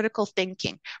like critical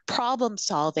thinking, problem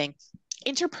solving,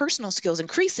 interpersonal skills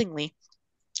increasingly.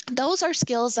 Those are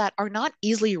skills that are not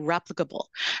easily replicable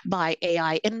by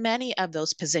AI in many of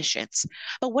those positions.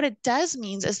 But what it does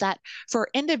mean is that for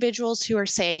individuals who are,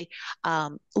 say,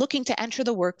 looking to enter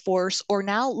the workforce or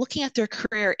now looking at their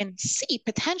career and see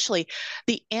potentially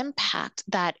the impact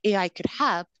that AI could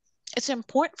have, it's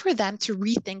important for them to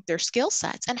rethink their skill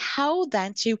sets and how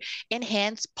then to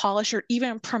enhance, polish, or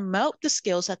even promote the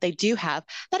skills that they do have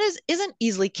that isn't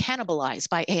easily cannibalized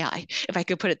by AI, if I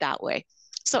could put it that way.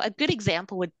 So a good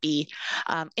example would be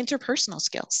interpersonal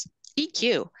skills,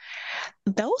 EQ.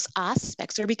 Those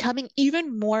aspects are becoming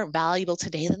even more valuable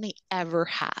today than they ever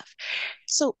have.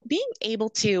 So being able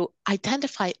to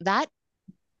identify that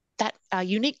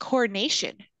unique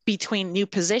coordination between new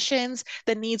positions,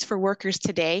 the needs for workers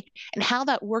today, and how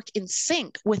that work in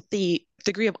sync with the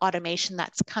degree of automation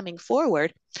that's coming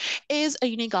forward is a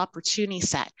unique opportunity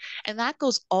set. And that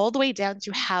goes all the way down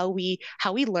to how we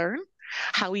learn,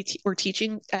 how we're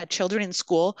teaching children in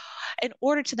school in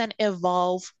order to then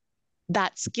evolve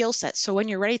that skill set. So when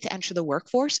you're ready to enter the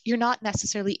workforce, you're not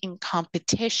necessarily in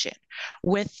competition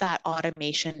with that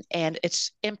automation and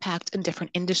its impact in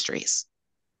different industries.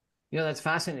 That's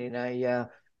fascinating.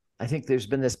 I think there's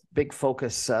been this big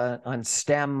focus on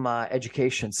STEM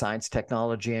education, science,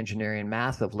 technology, engineering, and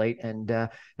math of late. And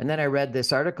then I read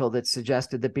this article that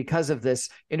suggested that because of this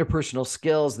interpersonal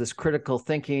skills, this critical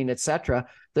thinking, et cetera,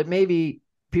 that maybe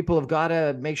people have got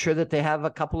to make sure that they have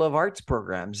a couple of arts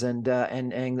programs and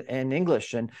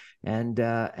English and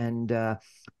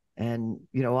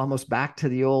almost back to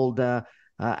the old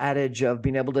adage of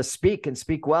being able to speak and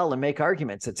speak well and make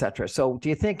arguments, et cetera. So do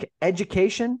you think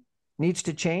education needs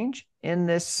to change in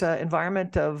this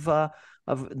environment of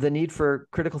the need for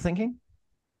critical thinking?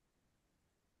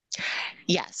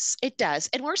 Yes, it does.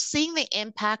 And we're seeing the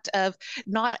impact of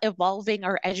not evolving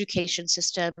our education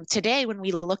system today when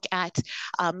we look at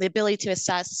the ability to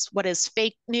assess what is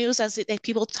fake news, as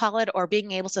people call it, or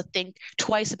being able to think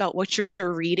twice about what you're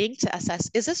reading to assess,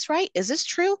 is this right? Is this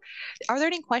true? Are there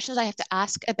any questions I have to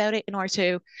ask about it in order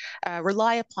to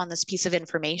rely upon this piece of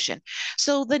information?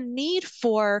 So the need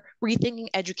for rethinking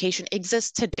education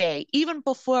exists today, even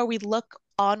before we look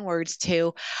onwards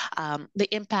to the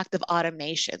impact of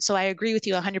automation. So I agree with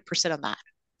you 100% on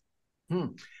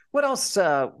that. What else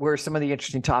were some of the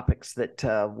interesting topics that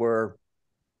were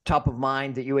top of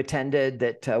mind that you attended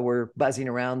that were buzzing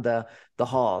around the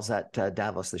halls at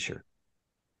Davos this year?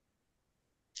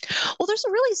 Well, there's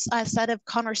a really set of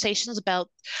conversations about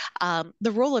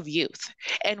the role of youth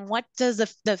and what does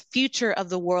the future of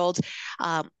the world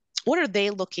what are they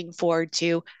looking forward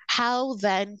to? How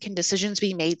then can decisions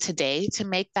be made today to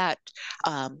make that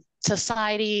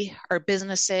society, our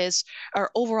businesses, our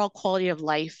overall quality of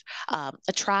life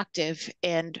attractive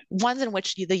and ones in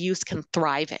which the youth can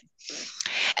thrive in?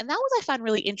 And that was I found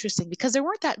really interesting because there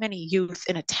weren't that many youth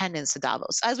in attendance at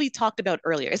Davos. As we talked about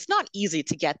earlier, it's not easy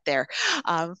to get there,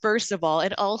 first of all.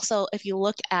 And also, if you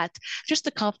look at just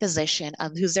the composition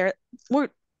of who's there, we're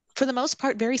for the most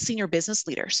part, very senior business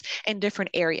leaders in different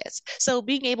areas. So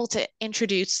being able to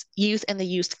introduce youth and the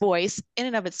youth voice in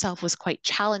and of itself was quite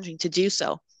challenging to do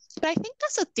so. But I think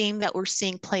that's a theme that we're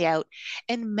seeing play out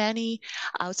in many,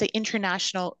 I would say,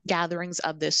 international gatherings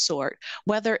of this sort,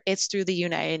 whether it's through the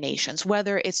United Nations,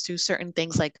 whether it's through certain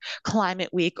things like Climate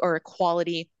Week or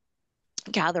equality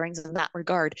gatherings in that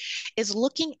regard is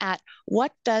looking at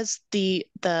what does the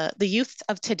youth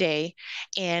of today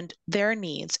and their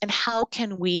needs, and how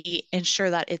can we ensure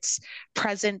that it's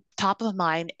present, top of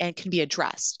mind, and can be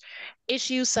addressed.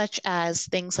 Issues such as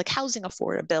things like housing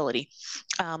affordability,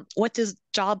 what does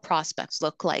job prospects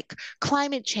look like,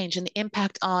 climate change and the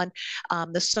impact on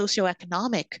the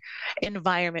socioeconomic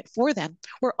environment for them,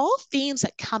 were all themes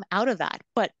that come out of that.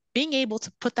 But being able to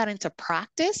put that into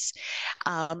practice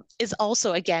is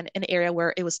also, again, an area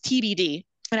where it was TBD.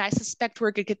 And I suspect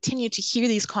we're going to continue to hear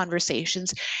these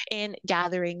conversations in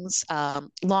gatherings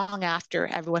long after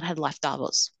everyone had left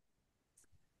Davos.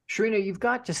 Sherena, you've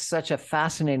got just such a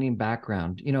fascinating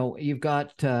background. You know, you've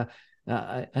got an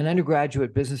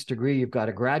undergraduate business degree, you've got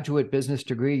a graduate business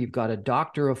degree, you've got a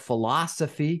doctor of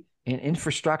philosophy in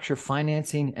infrastructure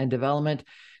financing and development,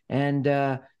 and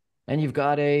you've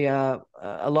got a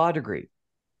law degree.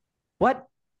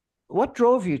 What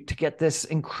drove you to get this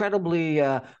incredibly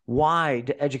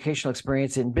wide educational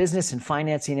experience in business and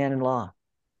financing and in law?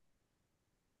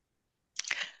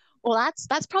 Well,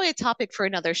 that's probably a topic for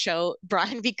another show,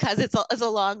 Brian, because it's a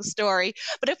long story.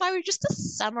 But if I were just to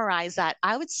summarize that,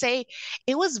 I would say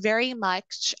it was very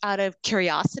much out of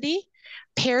curiosity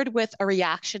paired with a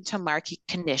reaction to market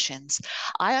conditions.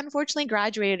 I unfortunately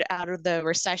graduated out of the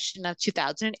recession of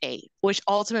 2008, which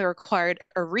ultimately required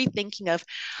a rethinking of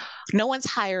no one's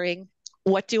hiring.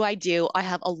 What do? I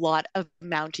have a lot of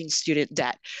mounting student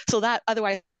debt. So that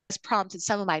otherwise prompted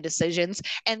some of my decisions.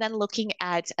 And then looking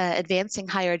at advancing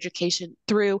higher education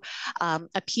through a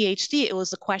PhD, it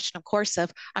was a question, of course,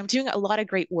 of I'm doing a lot of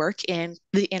great work in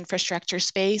the infrastructure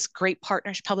space, great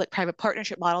partnership, public-private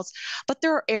partnership models, but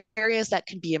there are areas that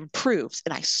can be improved.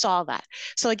 And I saw that.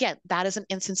 So again, that is an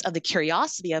instance of the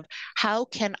curiosity of how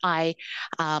can I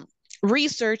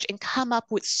research and come up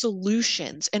with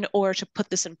solutions in order to put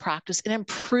this in practice and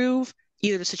improve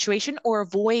either the situation or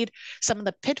avoid some of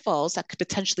the pitfalls that could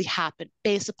potentially happen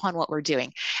based upon what we're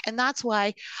doing. And that's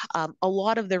why a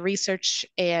lot of the research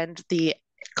and the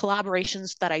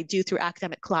collaborations that I do through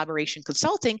academic collaboration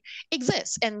consulting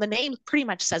exists. And the name pretty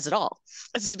much says it all.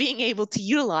 It's being able to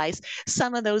utilize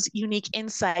some of those unique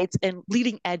insights and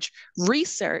leading edge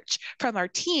research from our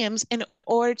teams in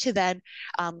order to then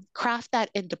craft that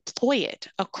and deploy it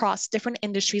across different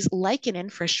industries like in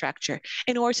infrastructure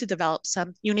in order to develop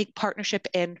some unique partnership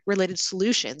and related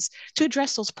solutions to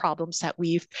address those problems that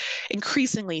we've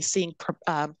increasingly seeing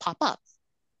pop up.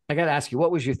 I got to ask you,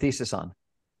 what was your thesis on?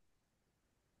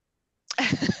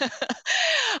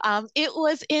 It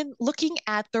was in looking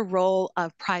at the role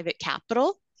of private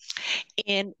capital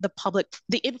in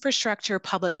the infrastructure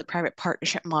public-private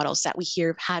partnership models that we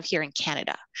have here in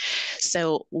Canada.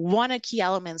 So one of the key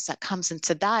elements that comes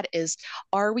into that is,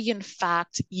 are we in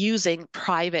fact using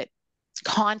private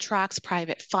contracts,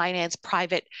 private finance,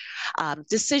 private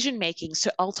decision making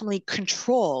to ultimately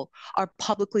control our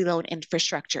publicly owned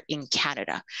infrastructure in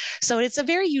Canada. So it's a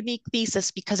very unique thesis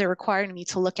because it required me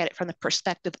to look at it from the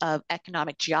perspective of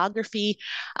economic geography,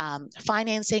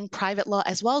 financing, private law,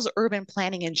 as well as urban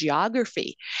planning and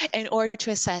geography, in order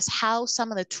to assess how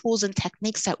some of the tools and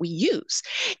techniques that we use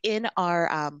in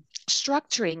our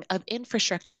structuring of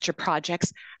infrastructure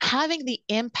projects having the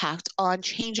impact on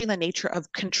changing the nature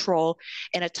of control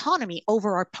and autonomy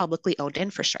over our publicly owned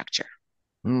infrastructure.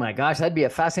 My gosh, that'd be a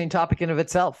fascinating topic in of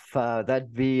itself.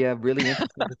 That'd be really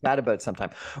interesting to chat about sometime.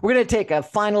 We're going to take a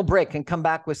final break and come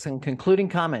back with some concluding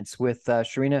comments with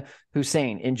Sherena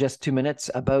Hussain in just 2 minutes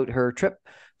about her trip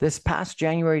this past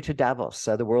January to Davos,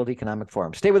 the World Economic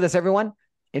Forum. Stay with us, everyone.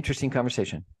 Interesting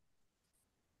conversation.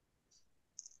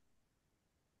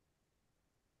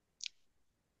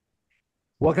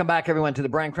 Welcome back, everyone, to the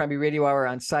Brian Crombie Radio Hour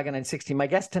on Saga 960. My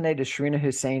guest tonight is Sherena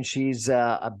Hussain. She's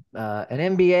an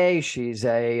MBA. She's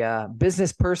a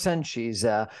business person. She's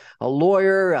a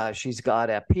lawyer. She's got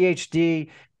a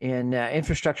PhD in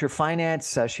infrastructure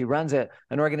finance. She runs an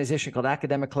organization called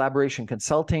Academic Collaboration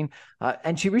Consulting.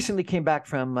 And she recently came back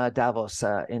from Davos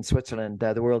in Switzerland,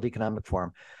 the World Economic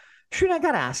Forum. Sherena, I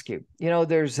got to ask you,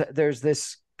 there's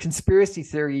this conspiracy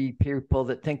theory people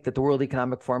that think that the World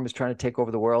Economic Forum is trying to take over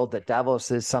the world, that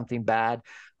Davos is something bad.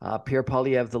 Pierre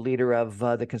Poilievre, the leader of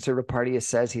the Conservative Party,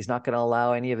 says he's not going to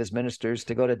allow any of his ministers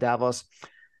to go to Davos.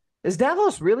 Is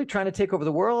Davos really trying to take over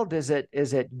the world? Is it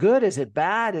good? Is it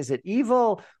bad? Is it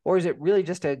evil? Or is it really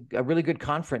just a really good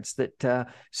conference that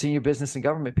senior business and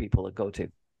government people would go to?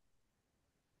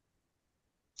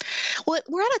 Well,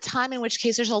 we're at a time in which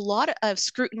case there's a lot of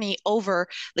scrutiny over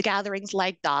the gatherings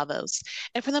like Davos.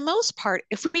 And for the most part,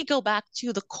 if we go back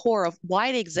to the core of why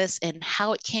it exists and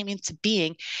how it came into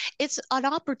being, it's an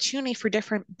opportunity for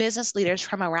different business leaders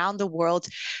from around the world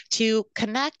to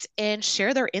connect and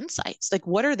share their insights. Like,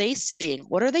 what are they seeing?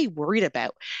 What are they worried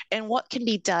about? And what can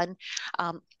be done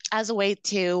as a way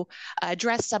to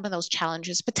address some of those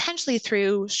challenges, potentially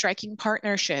through striking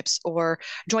partnerships or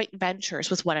joint ventures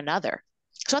with one another.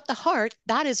 So, at the heart,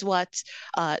 that is what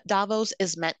Davos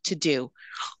is meant to do.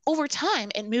 Over time,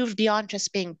 it moved beyond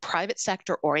just being private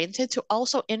sector oriented to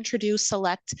also introduce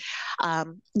select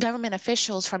government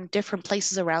officials from different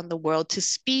places around the world to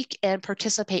speak and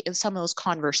participate in some of those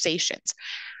conversations.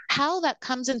 How that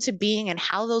comes into being and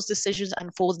how those decisions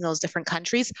unfold in those different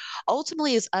countries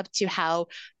ultimately is up to how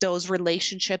those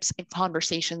relationships and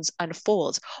conversations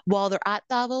unfold while they're at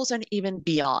Davos and even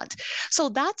beyond. So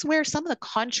that's where some of the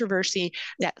controversy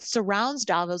that surrounds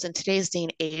Davos in today's day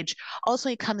and age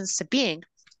ultimately comes into being,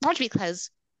 largely because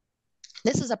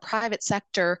this is a private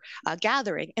sector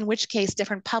gathering, in which case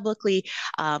different publicly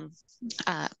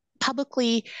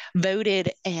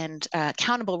voted and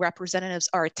accountable representatives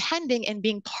are attending, and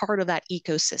being part of that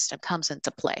ecosystem comes into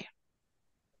play.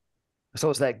 So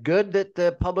is that good that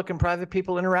the public and private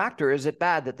people interact, or is it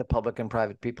bad that the public and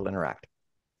private people interact?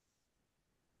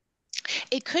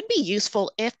 It could be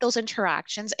useful if those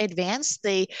interactions advance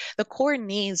the core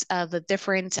needs of the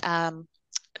different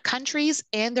countries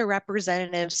and their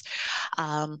representatives,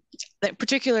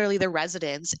 particularly the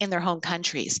residents in their home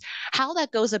countries. How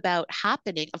that goes about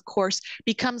happening, of course,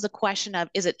 becomes a question of,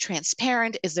 is it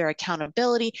transparent? Is there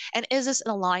accountability? And is this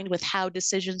aligned with how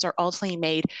decisions are ultimately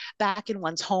made back in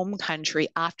one's home country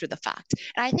after the fact?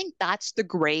 And I think that's the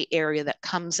gray area that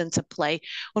comes into play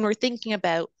when we're thinking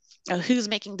about who's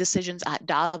making decisions at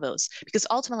Davos, because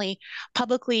ultimately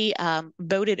publicly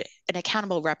voted and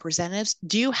accountable representatives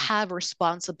do have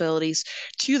responsibilities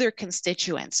to their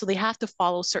constituents. So they have to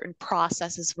follow certain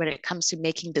processes when it comes to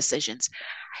making decisions.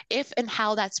 If and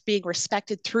how that's being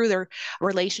respected through their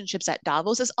relationships at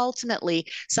Davos is ultimately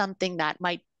something that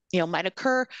might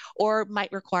occur or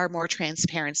might require more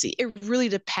transparency. It really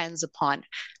depends upon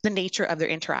the nature of their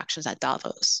interactions at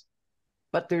Davos.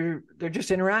 But they're just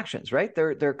interactions, right?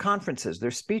 They're conferences,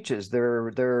 they're speeches,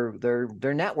 they're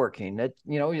networking. That,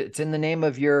 it's in the name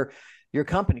of your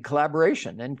company,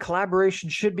 collaboration, and collaboration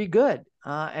should be good.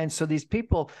 And so these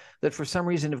people that for some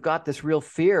reason have got this real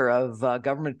fear of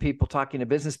government people talking to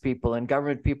business people and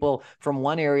government people from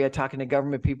one area talking to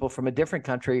government people from a different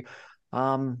country,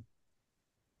 I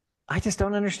just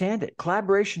don't understand it.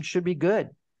 Collaboration should be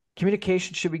good.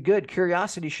 Communication should be good.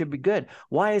 Curiosity should be good.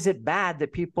 Why is it bad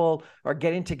that people are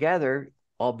getting together,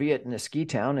 albeit in a ski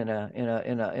town, in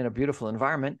a beautiful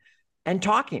environment, and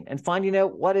talking and finding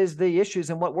out what is the issues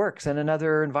and what works in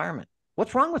another environment?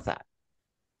 What's wrong with that?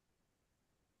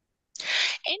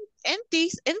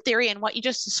 In theory, and what you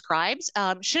just described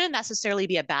shouldn't necessarily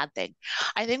be a bad thing.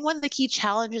 I think one of the key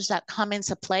challenges that come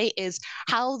into play is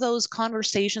how those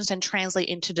conversations can translate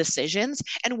into decisions,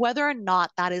 and whether or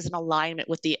not that is in alignment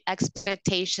with the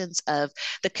expectations of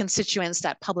the constituents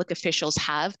that public officials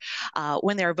have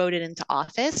when they're voted into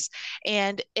office,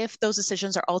 and if those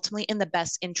decisions are ultimately in the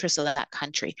best interest of that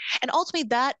country. And ultimately,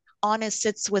 that onus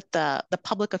sits with the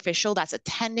public official that's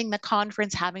attending the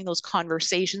conference, having those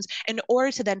conversations in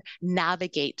order to then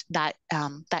navigate that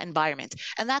environment.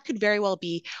 And that could very well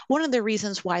be one of the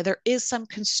reasons why there is some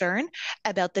concern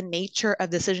about the nature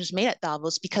of decisions made at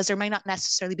Davos, because there might not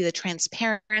necessarily be the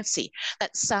transparency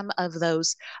that some of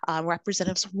those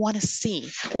representatives want to see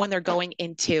when they're going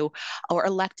into or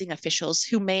electing officials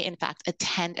who may in fact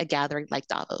attend a gathering like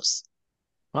Davos.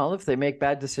 Well, if they make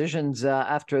bad decisions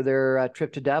after their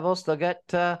trip to Davos, they'll get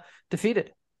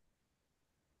defeated.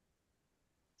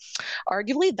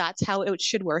 Arguably, that's how it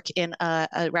should work in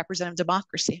a representative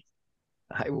democracy.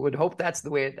 I would hope that's the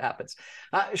way it happens.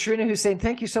 Sherena Hussain,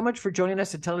 thank you so much for joining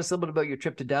us and telling us a little bit about your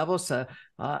trip to Davos.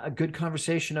 A good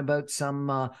conversation about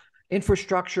some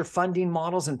infrastructure funding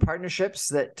models and partnerships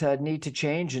that need to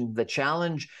change, and the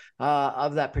challenge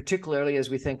of that, particularly as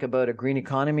we think about a green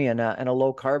economy and a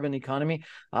low carbon economy.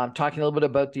 Talking a little bit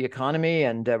about the economy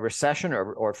and recession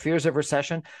or fears of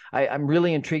recession. I'm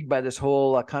really intrigued by this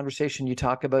whole conversation you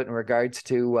talk about in regards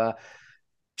to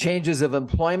changes of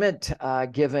employment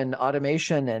given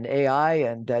automation and AI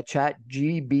and chat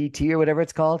GBT or whatever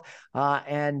it's called.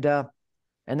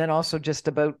 And then also just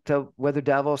about whether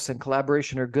Davos and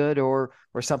collaboration are good or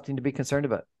something to be concerned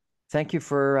about. Thank you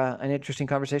for an interesting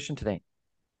conversation today.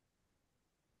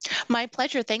 My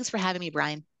pleasure. Thanks for having me,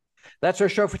 Brian. That's our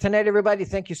show for tonight, everybody.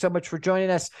 Thank you so much for joining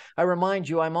us. I remind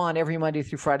you, I'm on every Monday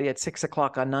through Friday at 6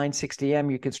 o'clock on 960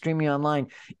 AM. You can stream me online,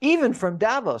 even from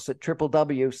Davos at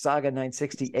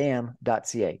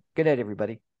www.saga960am.ca. Good night,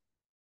 everybody.